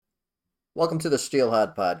Welcome to the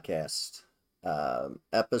Steelhead Podcast.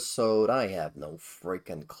 Episode, I have no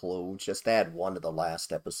freaking clue. Just add one to the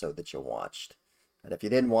last episode that you watched. And if you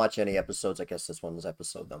didn't watch any episodes, I guess this one was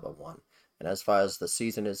episode number one. And as far as the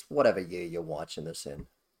season is, whatever year you're watching this in.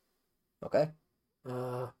 Okay?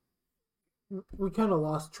 Uh, we kind of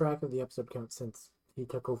lost track of the episode count since he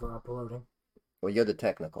took over uploading. Well, you're the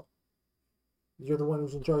technical. You're the one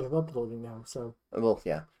who's in charge of uploading now, so Well,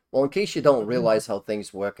 yeah. Well, in case you don't realize how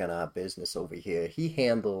things work in our business over here, he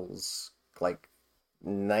handles like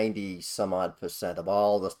 90 some odd percent of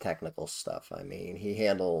all the technical stuff. I mean, he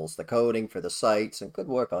handles the coding for the sites and good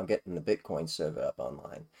work on getting the Bitcoin server up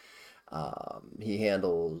online. He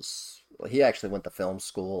handles, well, he actually went to film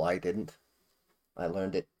school. I didn't. I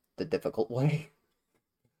learned it the difficult way.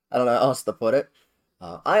 I don't know how else to put it.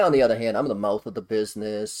 I, on the other hand, I'm the mouth of the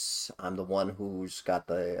business. I'm the one who's got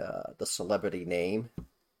the celebrity name,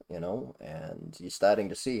 and you're starting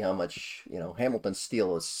to see how much, Hamilton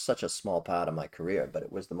Steel is such a small part of my career, but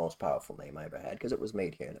it was the most powerful name I ever had because it was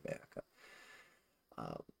made here in America.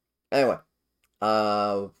 Uh, anyway,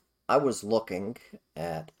 uh, I was looking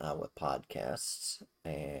at our podcasts,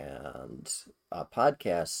 and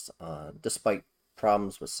podcasts, despite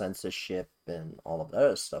problems with censorship and all of that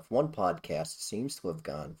other stuff, one podcast seems to have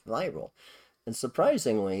gone viral. And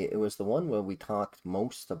surprisingly, it was the one where we talked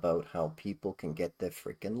most about how people can get their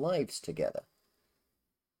freaking lives together.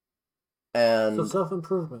 so And self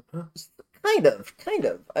improvement, huh? kind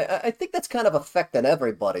of. I think that's kind of affecting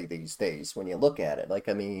everybody these days when you look at it. Like,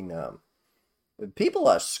 people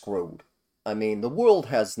are screwed. I mean, the world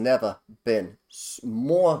has never been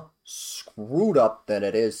more screwed up than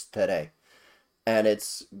it is today. And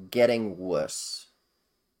it's getting worse,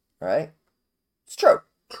 right? It's true.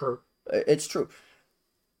 True. It's true.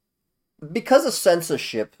 Because of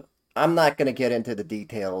censorship, I'm not going to get into the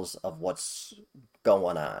details of what's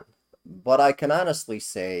going on. But I can honestly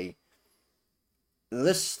say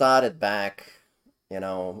this started back,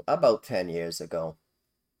 about 10 years ago,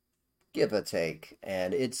 give or take,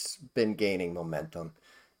 and it's been gaining momentum.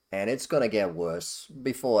 And it's going to get worse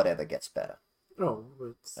before it ever gets better. Oh,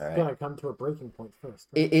 it's All right. gotta come to a breaking point first,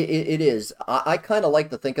 right? It is. I kind of like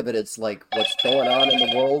to think of it as like what's going on in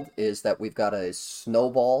the world is that we've got a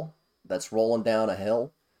snowball that's rolling down a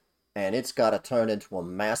hill, and it's got to turn into a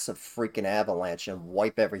massive freaking avalanche and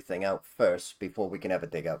wipe everything out first before we can ever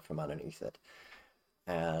dig out from underneath it.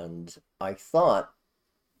 And I thought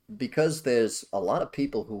because there's a lot of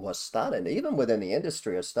people who are starting, even within the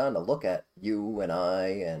industry, are starting to look at you and I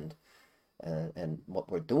and what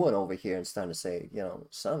we're doing over here and starting to say,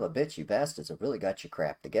 son of a bitch, you bastards have really got your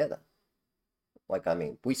crap together. Like, I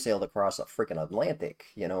mean, we sailed across a freaking Atlantic,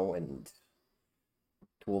 and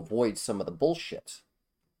to avoid some of the bullshit.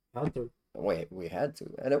 Had to. We had to,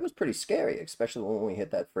 and it was pretty scary, especially when we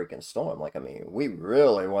hit that freaking storm. Like, I mean, we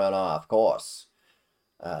really went off course.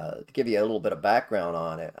 To give you a little bit of background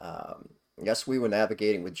on it, yes, we were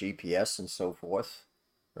navigating with GPS and so forth,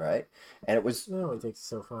 right? And it was It only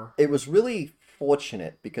takes you so far. it was really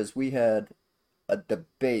fortunate because we had a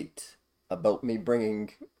debate about me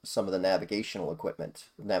bringing some of the navigational equipment,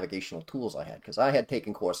 navigational tools I had, because I had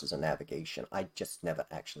taken courses in navigation. I just never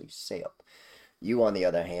actually sailed. You, on the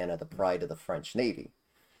other hand, are the pride of the French Navy.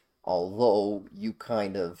 Although you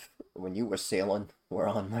kind of, when you were sailing, were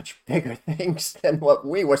on much bigger things than what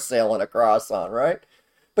we were sailing across on, right?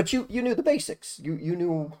 But you knew the basics. You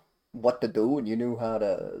knew what to do and you knew how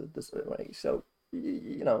to this way. So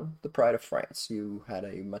the pride of France. You had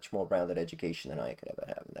a much more rounded education than I could ever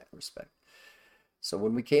have in that respect. So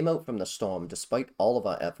when we came out from the storm, despite all of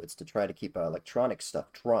our efforts to try to keep our electronic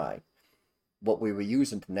stuff dry, what we were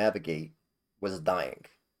using to navigate was dying.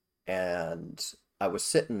 And I was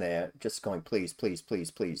sitting there just going, please, please,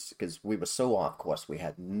 please, please, because we were so off course. We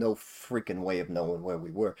had no freaking way of knowing where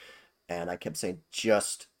we were. And I kept saying,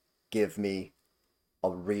 just give me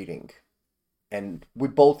a reading. And we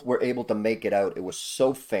both were able to make it out. It was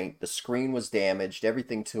so faint. The screen was damaged,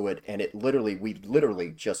 everything to it. And we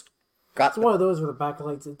literally just It's got the. one of those where the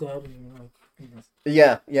backlight's dead and you're like, goodness.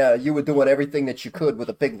 Yeah, yeah, you were doing everything that you could with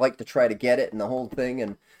a big light to try to get it and the whole thing.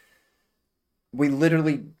 And we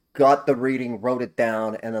literally got the reading, wrote it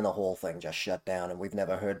down, and then the whole thing just shut down, and we've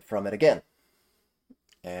never heard from it again.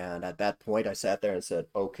 And at that point, I sat there and said,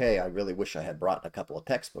 okay, I really wish I had brought a couple of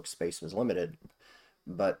textbooks. Space was limited.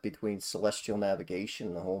 But between celestial navigation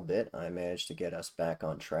and the whole bit, I managed to get us back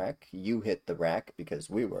on track. You hit the rack because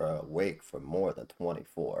we were awake for more than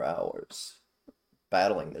 24 hours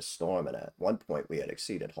battling this storm, and at one point we had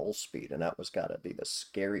exceeded hull speed, and that was gotta be the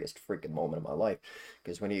scariest freaking moment of my life,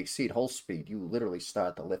 because when you exceed hull speed, you literally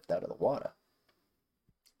start to lift out of the water.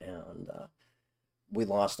 And We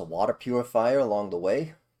lost a water purifier along the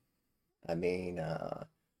way. I mean,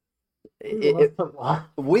 We it, lost it a lot.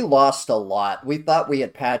 we lost a lot. We thought we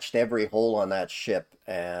had patched every hole on that ship,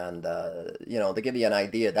 and to give you an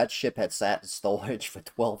idea, that ship had sat in storage for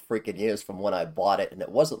 12 freaking years from when I bought it, and it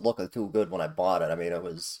wasn't looking too good when I bought it. I mean, it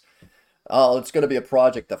was, oh, it's going to be a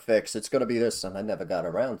project to fix. It's going to be this, and I never got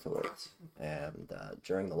around to it. And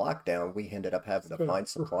during the lockdown, we ended up having to find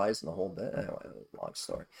supplies and the whole bit. Anyway, long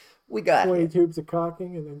story. We got 20 here. tubes of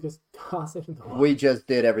caulking and then just toss it in the water. We just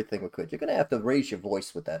did everything we could. You're gonna have to raise your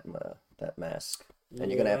voice with that mask, and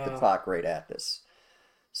you're gonna have to Yeah. talk right at this.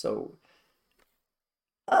 So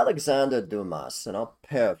Alexander Dumas, and I'll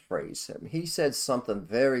paraphrase him. He said something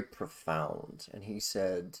very profound, and he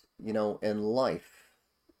said, in life,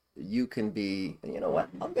 you can be. You know what?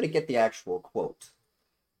 I'm gonna get the actual quote.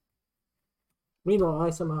 Meanwhile,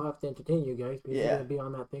 I somehow have to entertain you guys because you're Yeah, going to be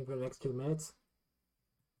on that thing for the next 2 minutes.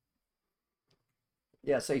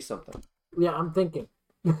 yeah. Say something. Yeah, I'm thinking.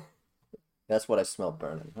 That's what I smell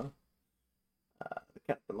burning, huh?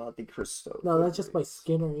 Captain Monte Cristo. No, that's just my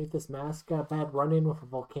skin underneath this mask. Got a bad run-in with a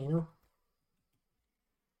volcano.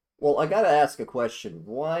 Well, I gotta ask a question.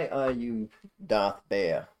 Why are you Darth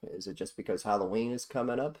Bear? Is it just because Halloween is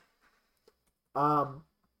coming up? Um,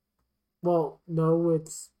 well, no,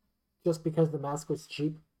 it's just because the mask was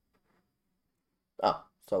cheap. Oh,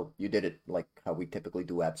 so you did it like how we typically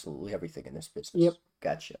do absolutely everything in this Yep. business.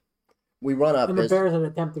 Gotcha. We run our And the business. bear's an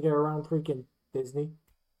attempt to get around freaking Disney.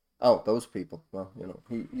 Oh, those people. Well,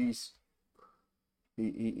 he's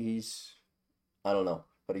I don't know,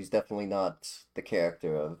 but he's definitely not the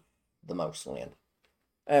character of the Mouse Land.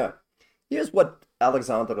 Anyway, here's what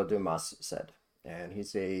Alexandre Dumas said, and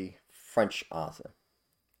he's a French author.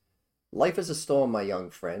 Life is a storm, my young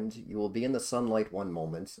friend. You will be in the sunlight one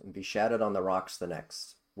moment and be shattered on the rocks the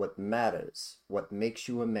next. What matters, what makes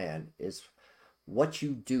you a man, is what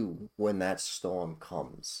you do when that storm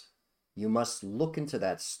comes. You must look into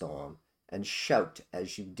that storm and shout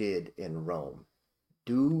as you did in Rome.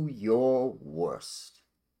 Do your worst,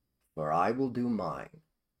 for I will do mine.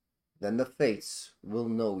 Then the fates will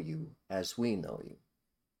know you as we know you.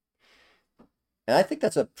 And I think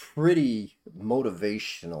that's a pretty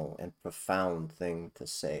motivational and profound thing to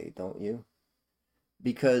say, don't you?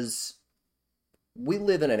 Because we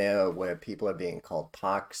live in an era where people are being called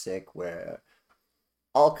toxic, where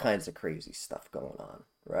all kinds of crazy stuff going on,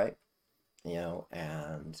 right?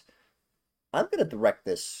 And I'm going to direct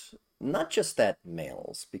this not just at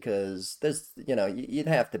males, because you'd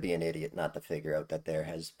have to be an idiot not to figure out that there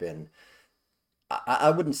has been, I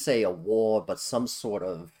wouldn't say a war, but some sort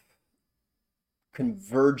of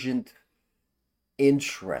convergent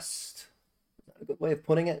interest. A good way of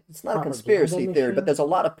putting it. It's not a Propaganda conspiracy theory, but machine. there's a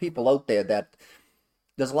lot of people out there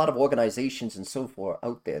there's a lot of organizations and so forth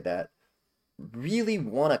out there that really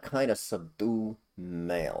want to kind of subdue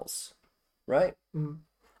males, right? Mm.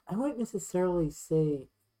 I wouldn't necessarily say.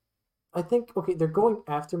 I think okay, they're going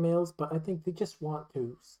after males, but I think they just want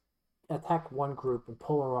to attack one group and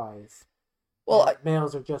polarize. Well, And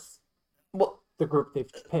males are just well, the group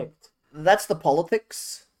they've picked. that's the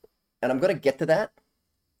politics, and I'm gonna get to that.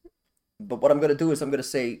 But what I'm gonna do is I'm gonna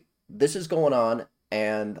say this is going on,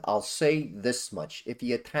 and I'll say this much: if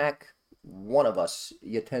you attack one of us,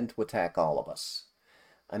 you tend to attack all of us.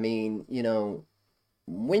 I mean,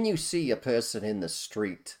 when you see a person in the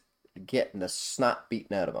street getting the snot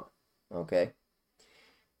beaten out of them, okay?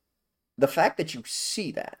 The fact that you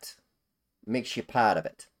see that makes you part of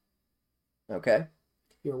it, okay?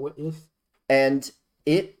 You're a witness. And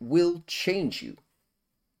it will change you.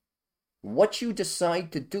 What you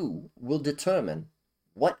decide to do will determine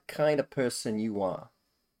what kind of person you are.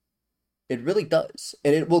 It really does.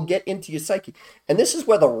 And it will get into your psyche. And this is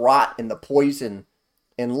where the rot and the poison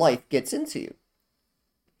in life gets into you.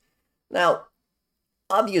 Now,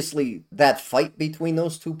 obviously, that fight between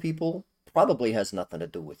those two people probably has nothing to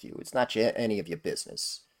do with you. It's not any of your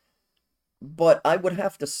business. But I would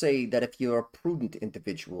have to say that if you're a prudent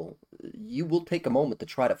individual, you will take a moment to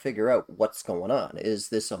try to figure out what's going on. Is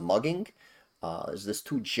this a mugging? Is this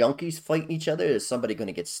two junkies fighting each other? Is somebody going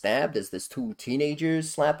to get stabbed? Is this two teenagers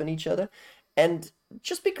slapping each other? And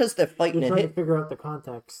just because they're fighting You're and trying to hit figure out the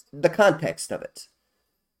context. the context of it.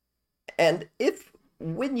 And if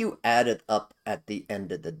when you add it up at the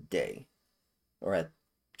end of the day, or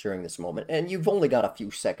during this moment, and you've only got a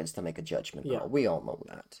few seconds to make a judgment Yeah. call, we all know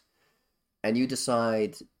that, and you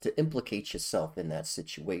decide to implicate yourself in that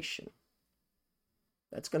situation,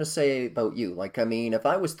 that's going to say about you. Like, I mean, if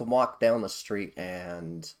I was to walk down the street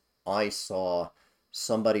and I saw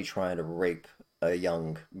somebody trying to rape a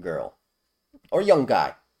young girl or young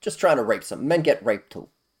guy, just trying to rape some men get raped too,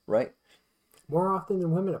 right? More often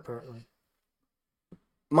than women, apparently.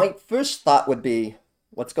 My first thought would be,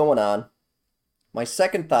 what's going on? My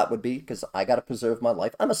second thought would be, because I got to preserve my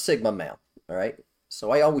life. I'm a Sigma male, all right?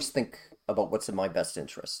 So I always think about what's in my best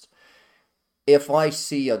interest. If I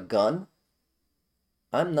see a gun,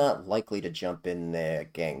 I'm not likely to jump in there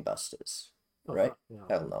gangbusters, Oh, right? no.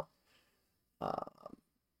 Hell no.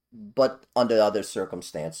 But under other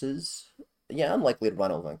circumstances, yeah, I'm likely to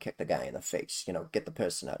run over and kick the guy in the face, get the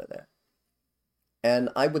person out of there. And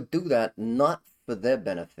I would do that not for their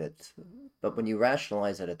benefit, but when you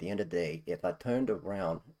rationalize it at the end of the day, if I turned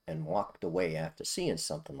around and walked away after seeing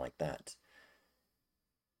something like that,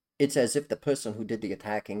 it's as if the person who did the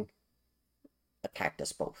attacking attacked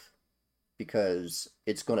us both because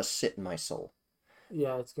it's going to sit in my soul.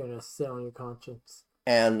 Yeah, it's gonna sit on your conscience.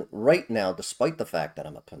 And right now, despite the fact that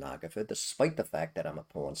I'm a pornographer, despite the fact that I'm a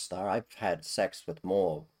porn star, I've had sex with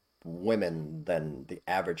more women than the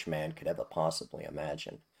average man could ever possibly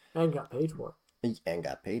imagine And got paid for and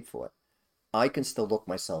got paid for it. I can still look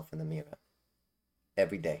myself in the mirror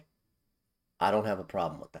every day. I don't have a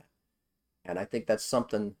problem with that. And I think that's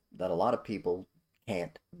something that a lot of people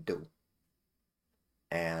can't do.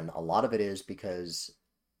 And a lot of it is because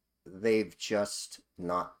they've just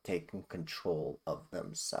not taken control of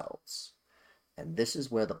themselves. And this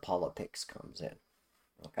is where the politics comes in.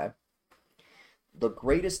 Okay? The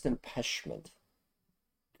greatest impediment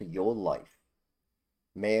to your life,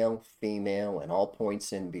 male, female, and all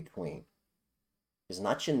points in between, is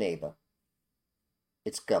not your neighbor,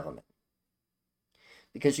 it's government.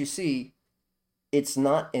 Because you see, it's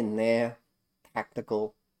not in their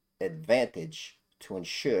tactical advantage to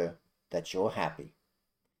ensure that you're happy.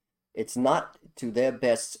 It's not to their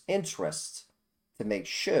best interests to make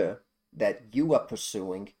sure that you are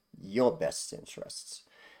pursuing your best interests.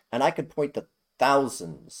 And I could point to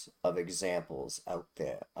thousands of examples out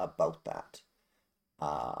there about that.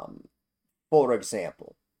 For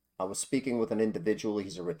example, I was speaking with an individual,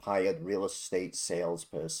 he's a retired real estate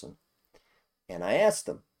salesperson, and I asked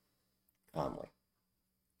him calmly,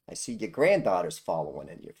 I see your granddaughter's following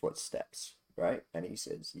in your footsteps, right? And he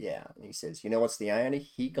says, yeah. And he says, you know what's the irony?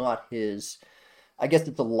 He got his, I guess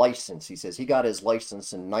it's a license. He says he got his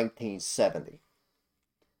license in 1970.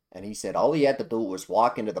 And he said all he had to do was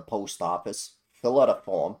walk into the post office, fill out a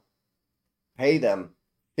form, pay them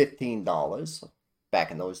 $15. Back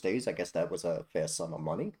in those days, I guess that was a fair sum of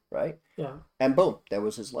money, right? Yeah. And boom, there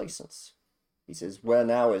was his license. He says, where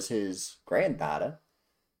now is his granddaughter?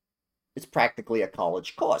 It's practically a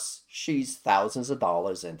college course. She's thousands of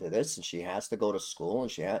dollars into this, and she has to go to school,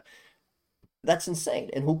 and that's insane.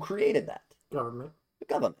 And who created that? Government. The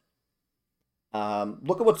government.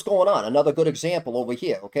 Look at what's going on. Another good example over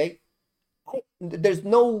here, okay? There's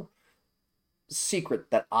no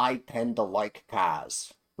secret that I tend to like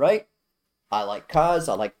cars, right? I like cars,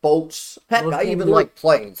 I like boats. Heck, I even like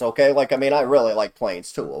planes, okay? Like, I mean, I really like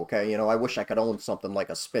planes too, okay? I wish I could own something like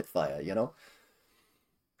a Spitfire,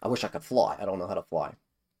 I wish I could fly. I don't know how to fly.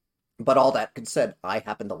 But all that said, I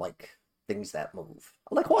happen to like things that move.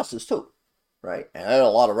 I like horses too, right? And I have a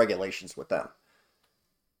lot of regulations with them.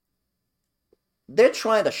 They're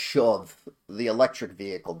trying to shove the electric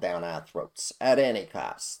vehicle down our throats at any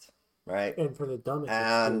cost, right? And for the dumbest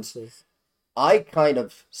And excuses. I kind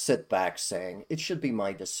of sit back saying it should be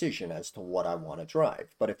my decision as to what I want to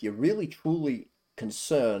drive. But if you're really truly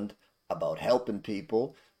concerned about helping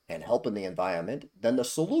people and helping the environment, then the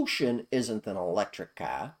solution isn't an electric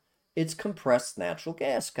car, it's compressed natural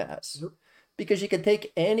gas cars. Yep. Because you can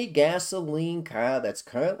take any gasoline car that's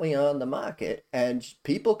currently on the market and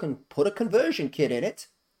people can put a conversion kit in it.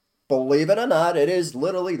 Believe it or not, it is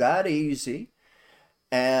literally that easy.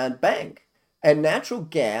 And bang. And natural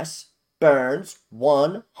gas burns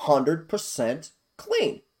 100%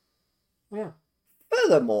 clean. Yeah.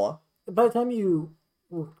 Furthermore, by the time you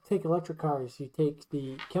take electric cars, you take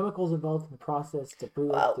the chemicals involved in the process to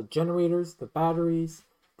brew up the generators, the batteries,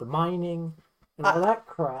 the mining, and all that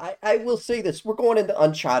crap. I will say this. We're going into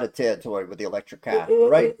uncharted territory with the electric car,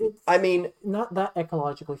 right? I mean, not that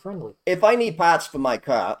ecologically friendly. If I need parts for my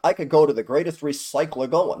car, I could go to the greatest recycler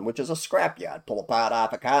going, which is a scrapyard. Pull a part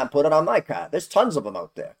off a car and put it on my car. There's tons of them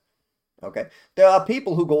out there. Okay? There are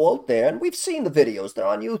people who go out there, and we've seen the videos. They're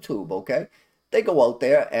on YouTube, okay? They go out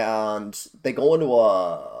there, and they go into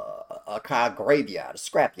a car graveyard, a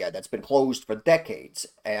scrapyard that's been closed for decades.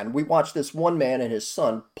 And we watched this one man and his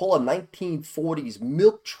son pull a 1940s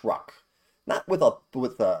milk truck. Not with a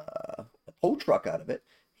tow truck out of it.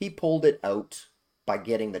 He pulled it out by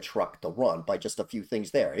getting the truck to run, by just a few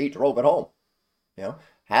things there. He drove it home.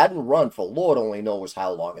 Hadn't run for Lord only knows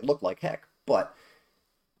how long. It looked like heck. But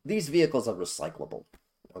these vehicles are recyclable.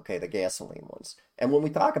 okay, the gasoline ones. And when we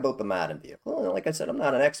talk about the modern vehicle, like I said, I'm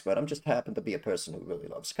not an expert. I'm just happen to be a person who really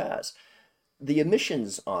loves cars. The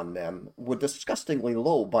emissions on them were disgustingly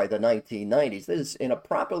low by the 1990s. There's in a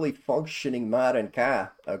properly functioning modern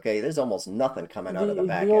car, okay, there's almost nothing coming out of the The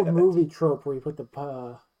back end old of it. movie trope where you put the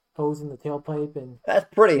hose in the tailpipe and That's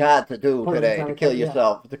pretty hard to do put it today, inside to a car. kill Yeah,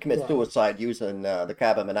 yourself, to commit yeah. suicide using the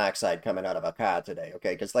carbon monoxide coming out of a car today,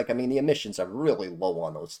 okay? Because, like, I mean, the emissions are really low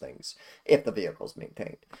on those things if the vehicle's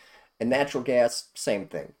maintained. And natural gas, same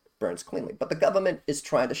thing, burns cleanly. But the government is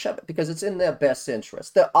trying to shove it because it's in their best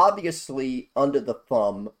interest. They're obviously under the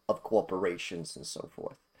thumb of corporations and so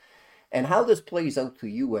forth. And how this plays out to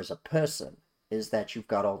you as a person is that you've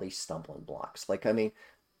got all these stumbling blocks. Like, I mean,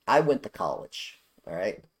 I went to college, all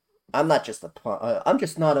right? I'm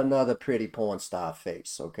just not another pretty porn star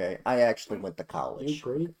face, okay? I actually went to You college.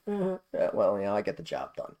 agree? Well, I get the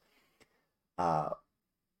job done. Uh,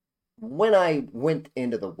 when I went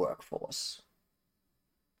into the workforce,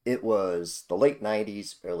 it was the late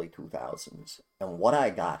 90s, early 2000s. And what I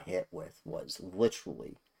got hit with was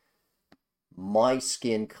literally my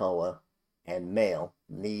skin color and male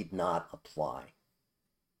need not apply.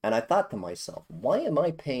 And I thought to myself, why am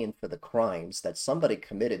I paying for the crimes that somebody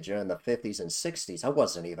committed during the 50s and 60s? I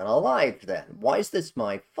wasn't even alive then. Why is this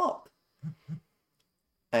my fault?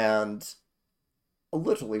 And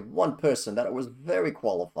literally one person that I was very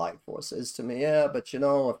qualified for says to me, yeah, but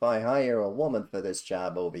if I hire a woman for this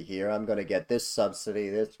job over here, I'm going to get this subsidy,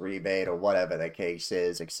 this rebate, or whatever the case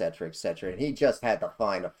is, etc., etc. And he just had to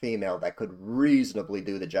find a female that could reasonably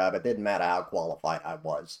do the job. It didn't matter how qualified I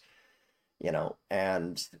was,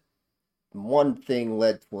 and one thing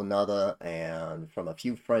led to another, and from a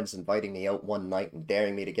few friends inviting me out one night and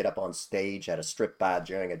daring me to get up on stage at a strip bar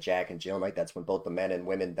during a Jack and Jill night. That's when both the men and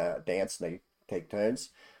women dance and they take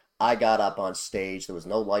turns. I got up on stage. There was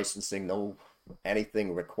no licensing, no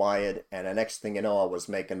anything required, and the next thing you know, I was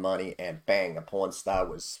making money, and bang, a porn star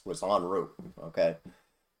was en route. Okay,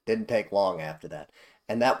 didn't take long after that.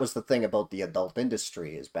 And that was the thing about the adult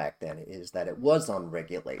industry is back then is that it was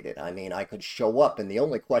unregulated. I mean, I could show up and the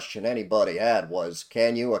only question anybody had was,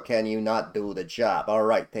 can you or can you not do the job? All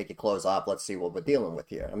right, take your clothes off. Let's see what we're dealing with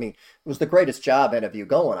here. I mean, it was the greatest job interview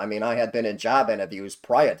going. I mean, I had been in job interviews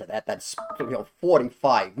prior to that. That's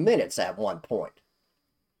 45 minutes at one point.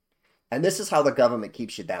 And this is how the government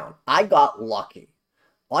keeps you down. I got lucky.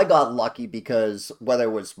 I got lucky because whether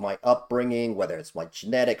it was my upbringing, whether it's my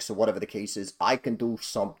genetics, or whatever the case is, I can do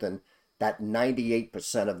something that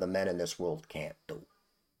 98% of the men in this world can't do.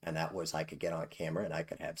 And that was I could get on camera and I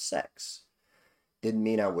could have sex. Didn't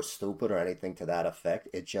mean I was stupid or anything to that effect.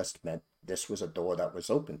 It just meant this was a door that was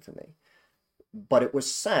open to me. But it was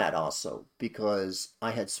sad also because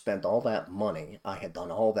I had spent all that money, I had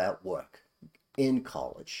done all that work in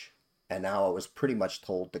college, and now I was pretty much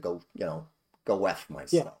told to go F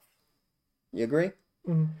Yeah. myself. You agree?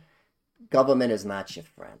 Mm. Government is not your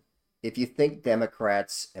friend. If you think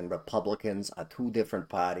Democrats and Republicans are two different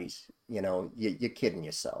parties, you're kidding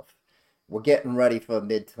yourself. We're getting ready for a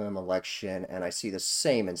midterm election, and I see the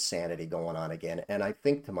same insanity going on again. And I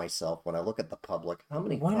think to myself, when I look at the public, how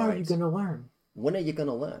many When are you times, going to learn? when are you going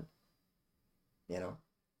to learn? You know?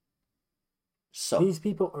 So, These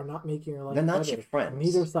people are not making your life they're not better your friends. on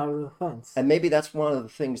either side of the fence. And maybe that's one of the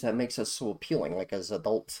things that makes us so appealing, like as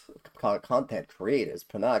adult content creators,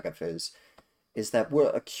 pornographers, is that we're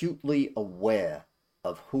acutely aware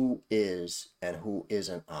of who is and who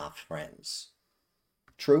isn't our friends.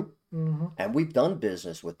 True? Mm-hmm. And we've done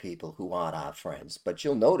business with people who aren't our friends, but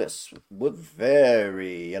you'll notice we're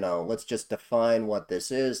very, let's just define what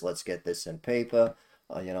this is, let's get this in paper,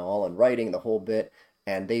 all in writing, the whole bit.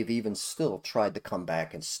 And they've even still tried to come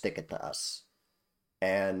back and stick it to us.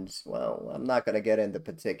 And, well, I'm not going to get into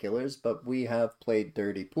particulars, but we have played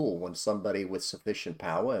dirty pool when somebody with sufficient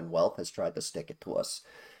power and wealth has tried to stick it to us.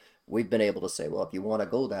 We've been able to say, well, if you want to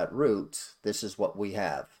go that route, this is what we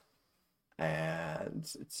have. And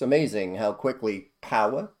it's amazing how quickly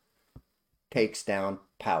power takes down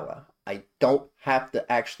power. I don't have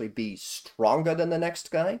to actually be stronger than the next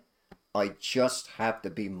guy. I just have to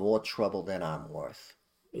be more trouble than I'm worth.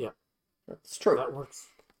 Yeah. It's true. That works.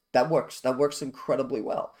 That works. That works incredibly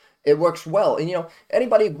well. It works well. And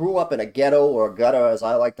anybody who grew up in a ghetto or a gutter, as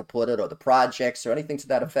I like to put it, or the projects or anything to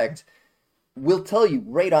that effect, will tell you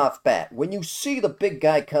right off bat, when you see the big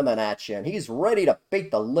guy coming at you and he's ready to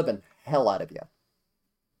beat the living hell out of you,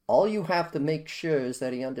 all you have to make sure is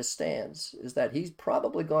that he understands is that he's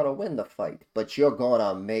probably going to win the fight, but you're going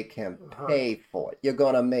to make him pay for it. You're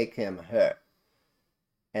going to make him hurt.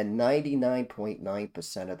 And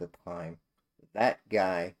 99.9% of the time, that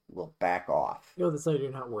guy will back off. You'll decide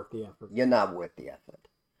you're not worth the effort. You're not worth the effort.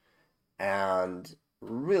 And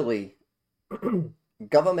really,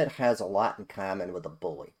 government has a lot in common with a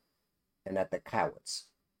bully, and that they're cowards.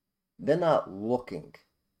 They're not looking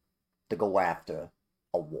to go after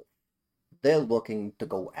a wolf. They're looking to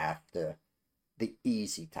go after the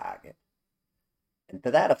easy target. And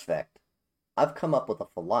to that effect, I've come up with a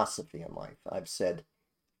philosophy in life. I've said,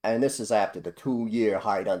 and this is after the 2-year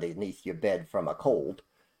hide underneath your bed from a cold,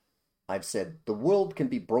 I've said the world can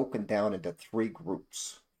be broken down into 3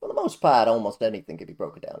 groups. For the most part, almost anything can be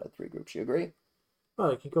broken down into 3 groups. You agree? Well,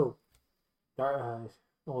 it could go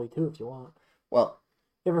only 2 if you want. Well,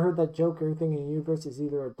 you ever heard that joke? Everything in the universe is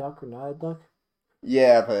either a duck or not a duck.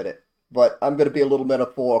 Yeah, I've heard it, but I'm going to be a little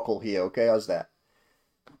metaphorical here. Okay, how's that?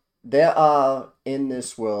 There are in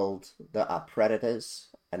this world there are predators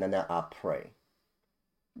and then there are prey.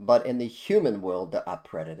 But in the human world, there are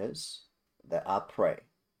predators, there are prey,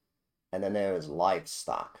 and then there is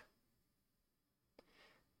livestock.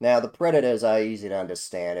 Now, the predators are easy to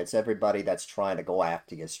understand. It's everybody that's trying to go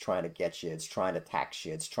after you. It's trying to get you. It's trying to tax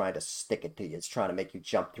you. It's trying to stick it to you. It's trying to make you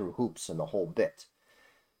jump through hoops and the whole bit.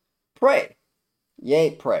 Prey. You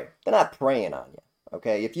ain't prey. They're not preying on you.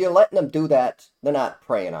 Okay? If you're letting them do that, they're not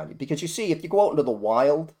preying on you. Because you see, if you go out into the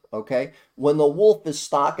wild, okay, when the wolf is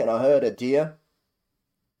stalking a herd of deer,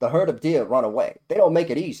 the herd of deer run away. They don't make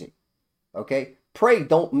it easy. Okay? Prey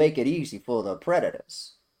don't make it easy for the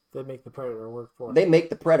predators. They make the predator work for it. They make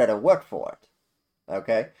the predator work for it.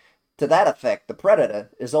 Okay? To that effect, the predator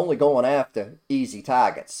is only going after easy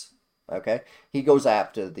targets. Okay? He goes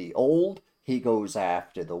after the old, he goes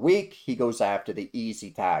after the weak, he goes after the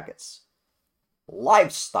easy targets.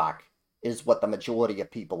 Livestock is what the majority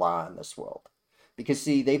of people are in this world. Because,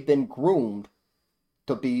 see, they've been groomed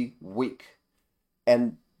to be weak.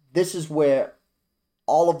 And this is where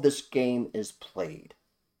all of this game is played.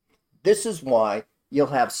 This is why you'll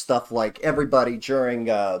have stuff like everybody during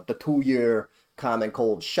the 2-year common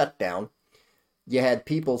cold shutdown. You had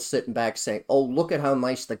people sitting back saying, oh, look at how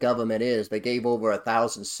nice the government is. They gave over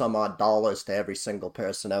 1,000 some odd dollars to every single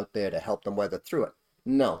person out there to help them weather through it.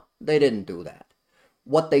 No, they didn't do that.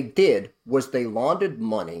 What they did was they laundered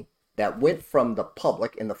money that went from the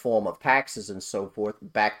public in the form of taxes and so forth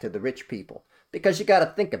back to the rich people. Because you got to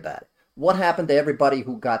think about it. What happened to everybody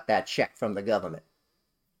who got that check from the government?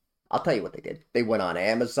 I'll tell you what they did. They went on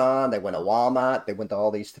Amazon, they went to Walmart, they went to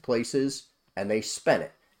all these places, and they spent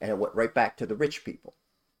it. And it went right back to the rich people.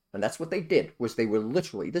 And that's what they did, was they were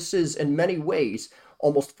literally, this is in many ways,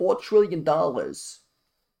 almost $4 trillion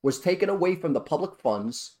was taken away from the public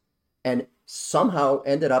funds and somehow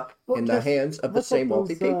ended up in the hands of the same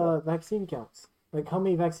wealthy people. Vaccine counts. Like, how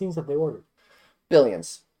many vaccines have they ordered?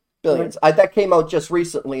 Billions. That came out just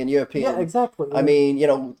recently in European. Yeah, exactly. I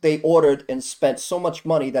mean, they ordered and spent so much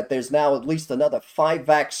money that there's now at least another 5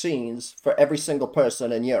 vaccines for every single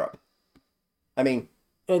person in Europe. I mean...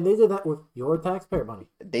 And they did that with your taxpayer money.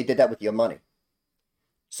 They did that with your money.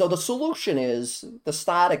 So the solution is to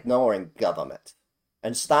start ignoring government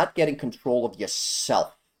and start getting control of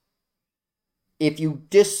yourself. If you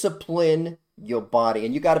discipline your body,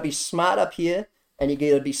 and you got to be smart up here, and you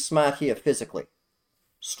got to be smart here physically.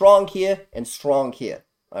 Strong here and strong here,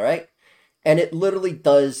 all right? And it literally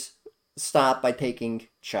does start by taking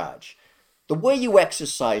charge. The way you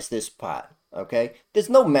exercise this part, okay? There's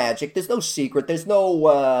no magic, there's no secret, there's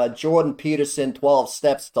no Jordan Peterson 12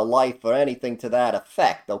 steps to life or anything to that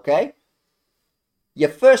effect, okay? You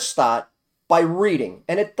first start by reading,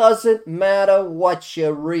 and it doesn't matter what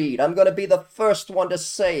you read. I'm going to be the first one to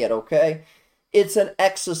say it, okay? It's an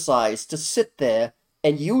exercise to sit there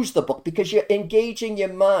and use the book because you're engaging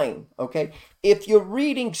your mind, okay? If you're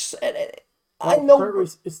reading... Start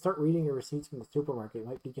reading your receipts from the supermarket. You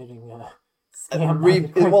might be getting...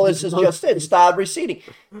 Well, this is just it. Start receipting.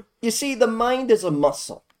 You see, the mind is a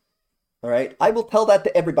muscle, all right? I will tell that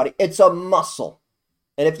to everybody. It's a muscle.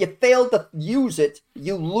 And if you fail to use it,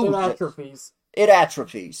 you lose it. It atrophies. It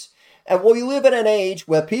atrophies. And we live in an age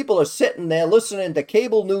where people are sitting there listening to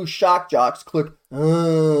cable news shock jocks click,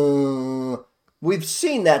 we've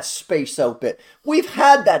seen that space out bit. We've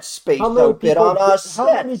had that space out bit on our set.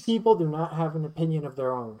 How many people do not have an opinion of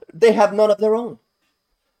their own? They have none of their own.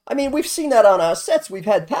 I mean, we've seen that on our sets. We've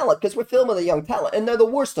had talent because we're filming the young talent, and they're the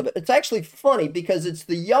worst of it. It's actually funny because it's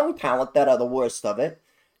the young talent that are the worst of it,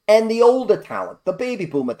 and the older talent, the baby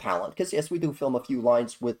boomer talent. Because, yes, we do film a few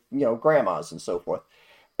lines with, grandmas and so forth.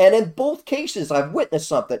 And in both cases, I've witnessed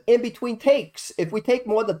something. In between takes, if we take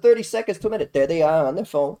more than 30 seconds to a minute, there they are on their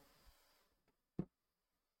phone.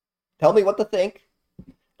 Tell me what to think.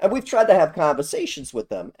 And we've tried to have conversations with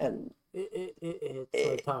them, and... It's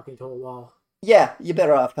like talking to a wall. Yeah, you're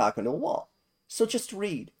better off talking to a wall. So just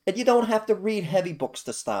read. And you don't have to read heavy books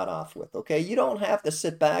to start off with, okay? You don't have to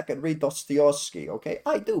sit back and read Dostoevsky, okay?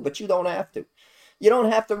 I do, but you don't have to. You don't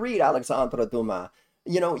have to read Alexandre Dumas.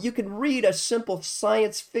 You can read a simple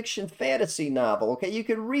science fiction fantasy novel, okay? You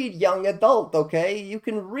can read young adult, okay? You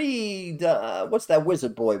can read, what's that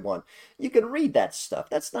Wizard Boy one? You can read that stuff.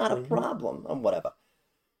 That's not a problem, or whatever.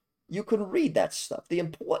 You can read that stuff. The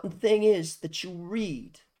important thing is that you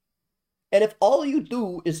read. And if all you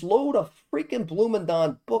do is load a freaking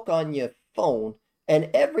Blumendon book on your phone, and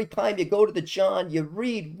every time you go to the John, you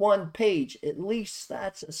read one page, at least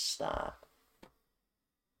that's a start.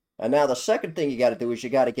 And now the second thing you got to do is you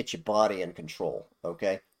got to get your body in control,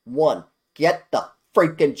 okay? 1, get the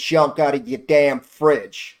freaking junk out of your damn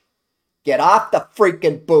fridge. Get off the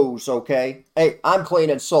freaking booze, okay? Hey, I'm clean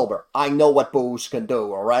and sober. I know what booze can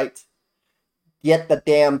do, all right? Get the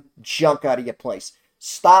damn junk out of your place.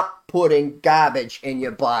 Stop putting garbage in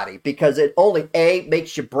your body because it only A,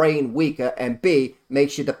 makes your brain weaker, and B,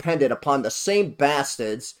 makes you dependent upon the same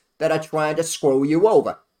bastards that are trying to screw you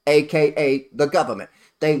over, aka the government.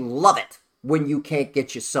 They love it when you can't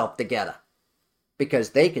get yourself together because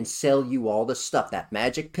they can sell you all the stuff, that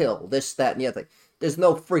magic pill, this, that, and the other thing. There's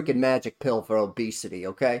no freaking magic pill for obesity,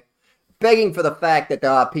 okay? Begging for the fact that there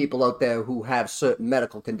are people out there who have certain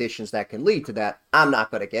medical conditions that can lead to that. I'm not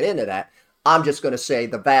going to get into that. I'm just going to say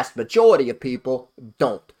the vast majority of people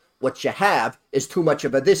don't. What you have is too much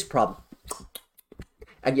of a this problem.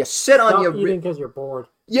 And you sit on your... Stop eating because you're bored.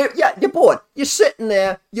 You're bored. You're sitting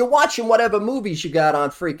there, you're watching whatever movies you got on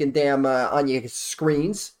freaking damn, on your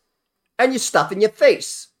screens, and you're stuffing your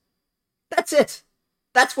face. That's it.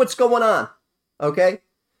 That's what's going on. Okay?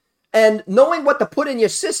 And knowing what to put in your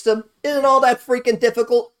system isn't all that freaking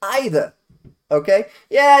difficult either. Okay?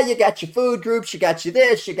 Yeah, you got your food groups, you got your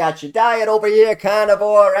this, you got your diet over here,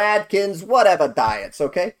 carnivore, Atkins, whatever diets,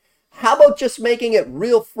 okay? How about just making it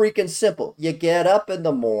real freaking simple? You get up in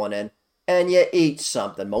the morning and you eat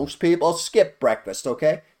something. Most people skip breakfast,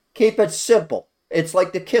 okay? Keep it simple. It's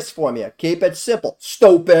like the KISS formula. Keep it simple.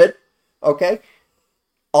 Stupid. Okay?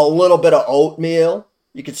 A little bit of oatmeal.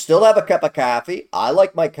 You can still have a cup of coffee. I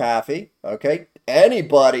like my coffee, okay?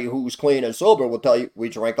 Anybody who's clean and sober will tell you we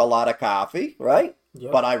drink a lot of coffee, right?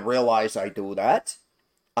 Yep. But I realize I do that.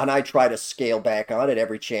 And I try to scale back on it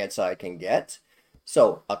every chance I can get.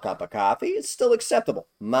 So a cup of coffee is still acceptable.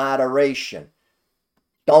 Moderation.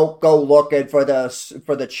 Don't go looking for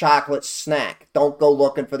the chocolate snack. Don't go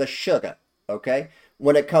looking for the sugar, okay?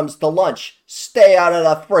 When it comes to lunch, stay out of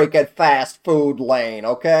the freaking fast food lane,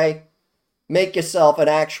 okay? Make yourself an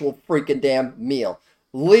actual freaking damn meal.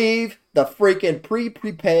 Leave the freaking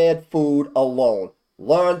pre-prepared food alone.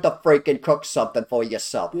 Learn to freaking cook something for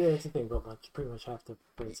yourself. Yeah, it's a thing about lunch. You pretty much have to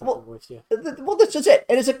bring something with you. Well, this is it.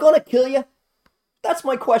 And is it going to kill you? That's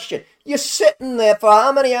my question. You're sitting there for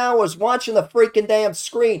how many hours watching the freaking damn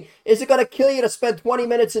screen? Is it going to kill you to spend 20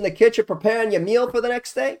 minutes in the kitchen preparing your meal for the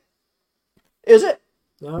next day? Is it?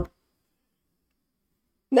 No.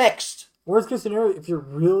 Next. Worst case scenario, if you're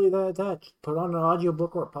really that attached, put on an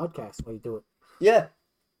audiobook or a podcast while you do it. Yeah.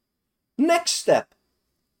 Next step.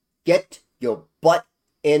 Get your butt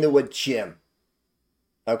into a gym.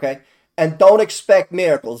 Okay? And don't expect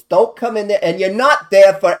miracles. Don't come in there, and you're not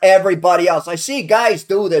there for everybody else. I see guys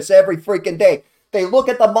do this every freaking day. They look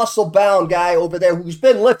at the muscle-bound guy over there who's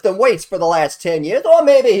been lifting weights for the last 10 years, or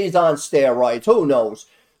maybe he's on steroids, who knows.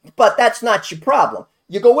 But that's not your problem.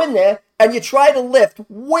 You go in there, and you try to lift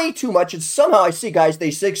way too much, and somehow I see guys,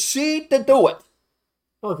 they succeed to do it.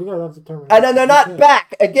 Oh, if you got that determination. And then they're not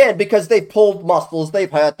back again because they've pulled muscles,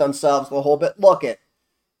 they've hurt themselves the whole bit. Look at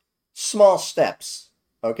small steps.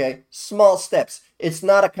 Okay? Small steps. It's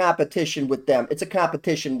not a competition with them. It's a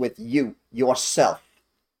competition with you, yourself.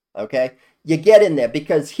 Okay? You get in there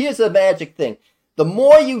because here's the magic thing. The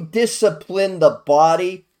more you discipline the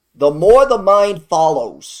body, the more the mind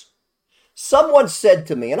follows. Someone said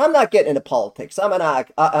to me, and I'm not getting into politics. I'm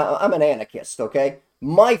an anarchist, okay?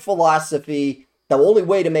 My philosophy, the only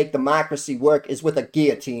way to make democracy work is with a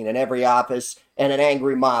guillotine in every office and an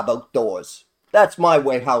angry mob outdoors. That's my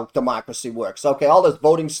way how democracy works. Okay, all this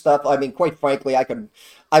voting stuff, I mean, quite frankly,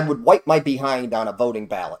 I would wipe my behind on a voting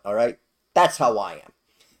ballot, all right? That's how I am.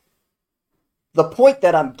 The point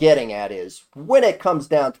that I'm getting at is, when it comes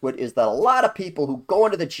down to it, is that a lot of people who go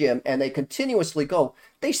into the gym and they continuously go,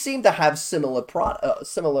 they seem to have similar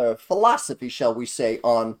philosophy, shall we say,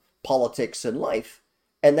 on politics and life.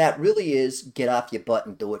 And that really is, get off your butt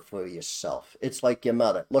and do it for yourself. It's like your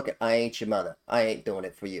mother. Look, I ain't your mother. I ain't doing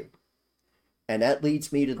it for you. And that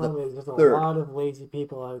leads me to the There's third. a lot of lazy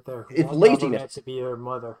people out there who it's want laziness. government to be their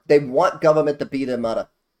mother. They want government to be their mother.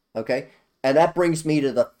 Okay? And that brings me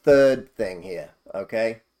to the third thing here,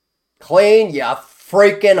 okay? Clean your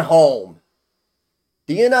freaking home.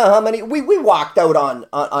 Do you know how many... We walked out on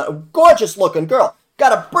a gorgeous looking girl.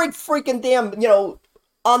 Got a big freaking damn,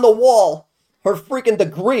 on the wall, her freaking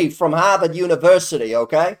degree from Harvard University,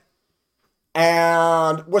 okay?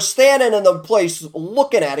 And we're standing in the place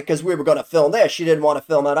looking at it because we were going to film there. She didn't want to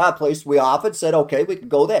film at our place. We offered, said, okay, we could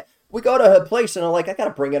go there. We go to her place and I'm like, I got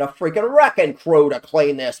to bring in a freaking wrecking crew to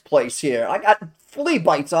clean this place here. I got flea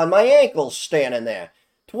bites on my ankles standing there.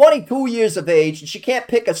 22 years of age, and she can't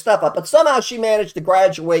pick her stuff up, but somehow she managed to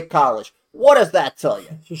graduate college. What does that tell you?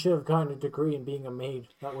 She should have gotten a degree in being a maid.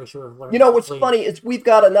 That way she would have learned. You know what's funny is we've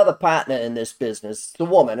got another partner in this business, the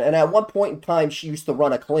woman, and at one point in time she used to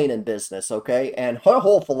run a cleaning business, okay? And her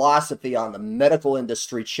whole philosophy on the medical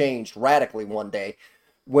industry changed radically one day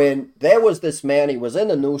when there was this man, he was in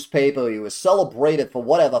the newspaper, he was celebrated for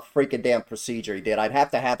whatever freaking damn procedure he did. I'd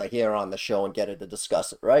have to have her here on the show and get her to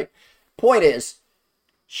discuss it, right? Point is,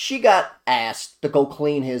 she got asked to go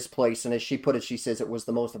clean his place, and as she put it, she says it was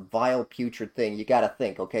the most vile, putrid thing. You gotta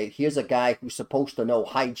think, okay? Here's a guy who's supposed to know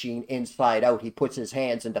hygiene inside out. He puts his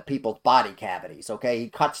hands into people's body cavities, okay? He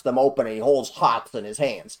cuts them open and he holds hearts in his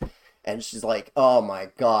hands. And she's like, oh my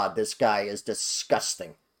God, this guy is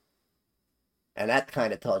disgusting. And that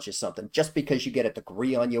kind of tells you something. Just because you get a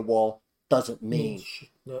degree on your wall doesn't mean...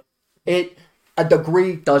 A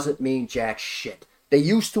degree doesn't mean jack shit. They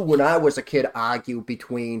used to, when I was a kid, argue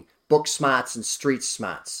between book smarts and street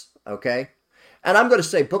smarts, okay? And I'm going to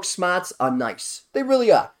say book smarts are nice. They really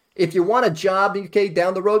are. If you want a job, okay,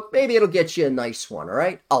 down the road, maybe it'll get you a nice one, all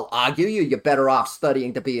right? I'll argue you're better off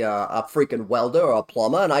studying to be a freaking welder or a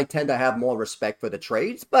plumber, and I tend to have more respect for the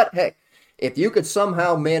trades. But, hey, if you could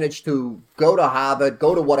somehow manage to go to Harvard,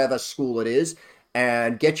 go to whatever school it is,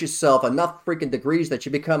 and get yourself enough freaking degrees that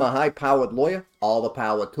you become a high-powered lawyer, all the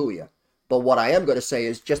power to you. But what I am going to say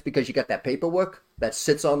is just because you got that paperwork that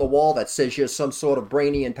sits on the wall that says you're some sort of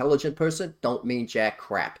brainy, intelligent person, don't mean jack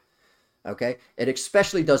crap. Okay? It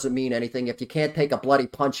especially doesn't mean anything if you can't take a bloody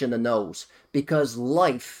punch in the nose. Because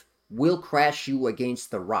life will crash you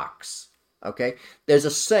against the rocks. Okay? There's a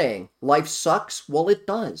saying, life sucks. Well, it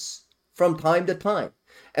does. From time to time.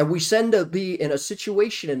 And we tend to be in a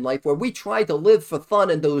situation in life where we try to live for fun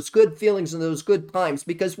and those good feelings and those good times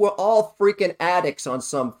because we're all freaking addicts on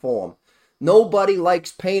some form. Nobody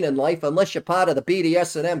likes pain in life unless you're part of the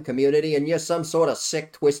BDSM community and you're some sort of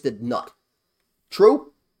sick, twisted nut.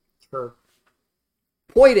 True? Sure.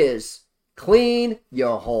 Point is, clean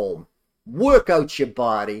your home, work out your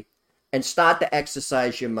body, and start to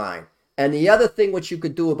exercise your mind. And the other thing what you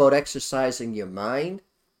could do about exercising your mind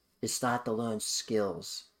is start to learn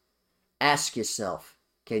skills. Ask yourself,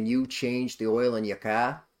 can you change the oil in your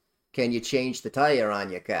car? Can you change the tire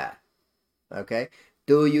on your car? Okay?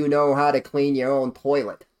 Do you know how to clean your own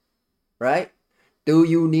toilet? Right? Do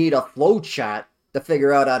you need a flow chart to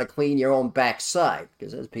figure out how to clean your own backside?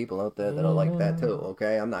 Because there's people out there that are like that too,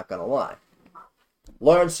 okay? I'm not going to lie.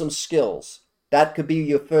 Learn some skills. That could be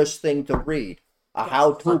your first thing to read. A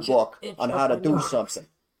how-to book on how to do something.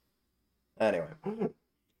 Anyway.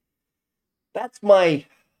 That's my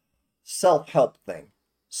self-help thing.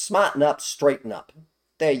 Smarten up, straighten up.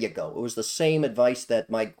 There you go. It was the same advice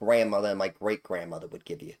that my grandmother and my great-grandmother would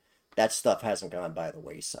give you. That stuff hasn't gone by the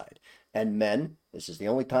wayside. And men, this is the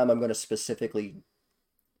only time I'm going to specifically,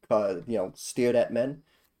 steer at men.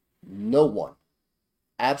 No one,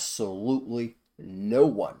 absolutely no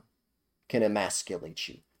one can emasculate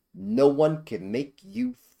you. No one can make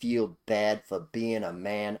you feel bad for being a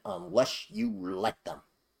man unless you let them.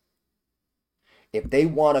 If they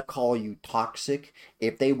want to call you toxic,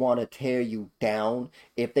 if they want to tear you down,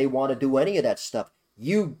 if they want to do any of that stuff,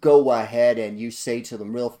 you go ahead and you say to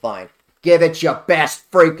them real fine, give it your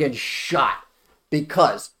best freaking shot.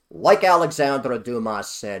 Because, like Alexandre Dumas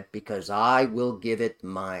said, because I will give it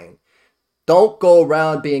mine. Don't go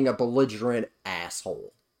around being a belligerent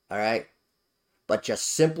asshole, all right? But just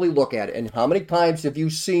simply look at it. And how many times have you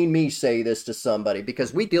seen me say this to somebody?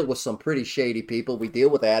 Because we deal with some pretty shady people. We deal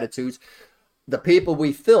with attitudes. The people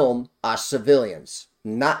we film are civilians,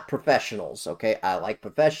 not professionals, okay? I like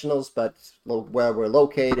professionals, but where we're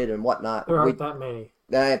located and whatnot... There aren't that many.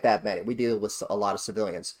 There aren't that many. We deal with a lot of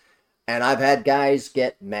civilians. And I've had guys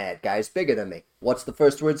get mad, guys bigger than me. What's the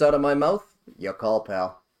first words out of my mouth? Your call,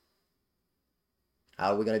 pal.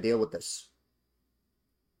 How are we going to deal with this?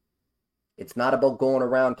 It's not about going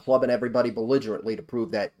around clubbing everybody belligerently to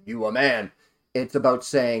prove that you a man. It's about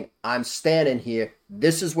saying, I'm standing here,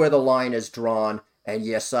 this is where the line is drawn, and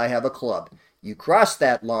yes, I have a club. You cross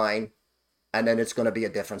that line, and then it's going to be a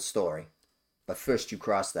different story. But first you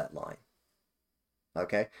cross that line.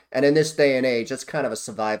 Okay? And in this day and age, it's kind of a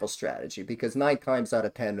survival strategy because 9 times out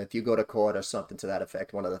of 10, if you go to court or something to that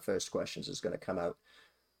effect, one of the first questions is going to come out,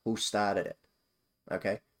 who started it?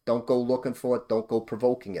 Okay? Don't go looking for it. Don't go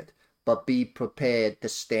provoking it. But be prepared to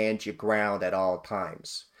stand your ground at all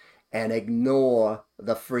times. And ignore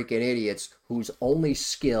the freaking idiots whose only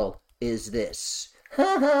skill is this.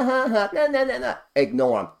 Ha ha ha ha. Nah, nah, nah, nah.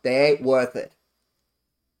 Ignore them. They ain't worth it.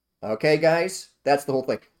 Okay, guys? That's the whole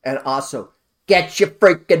thing. And also, get your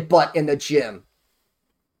freaking butt in the gym.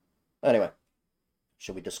 Anyway,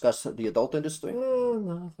 should we discuss the adult industry?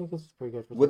 No, I think it's pretty good.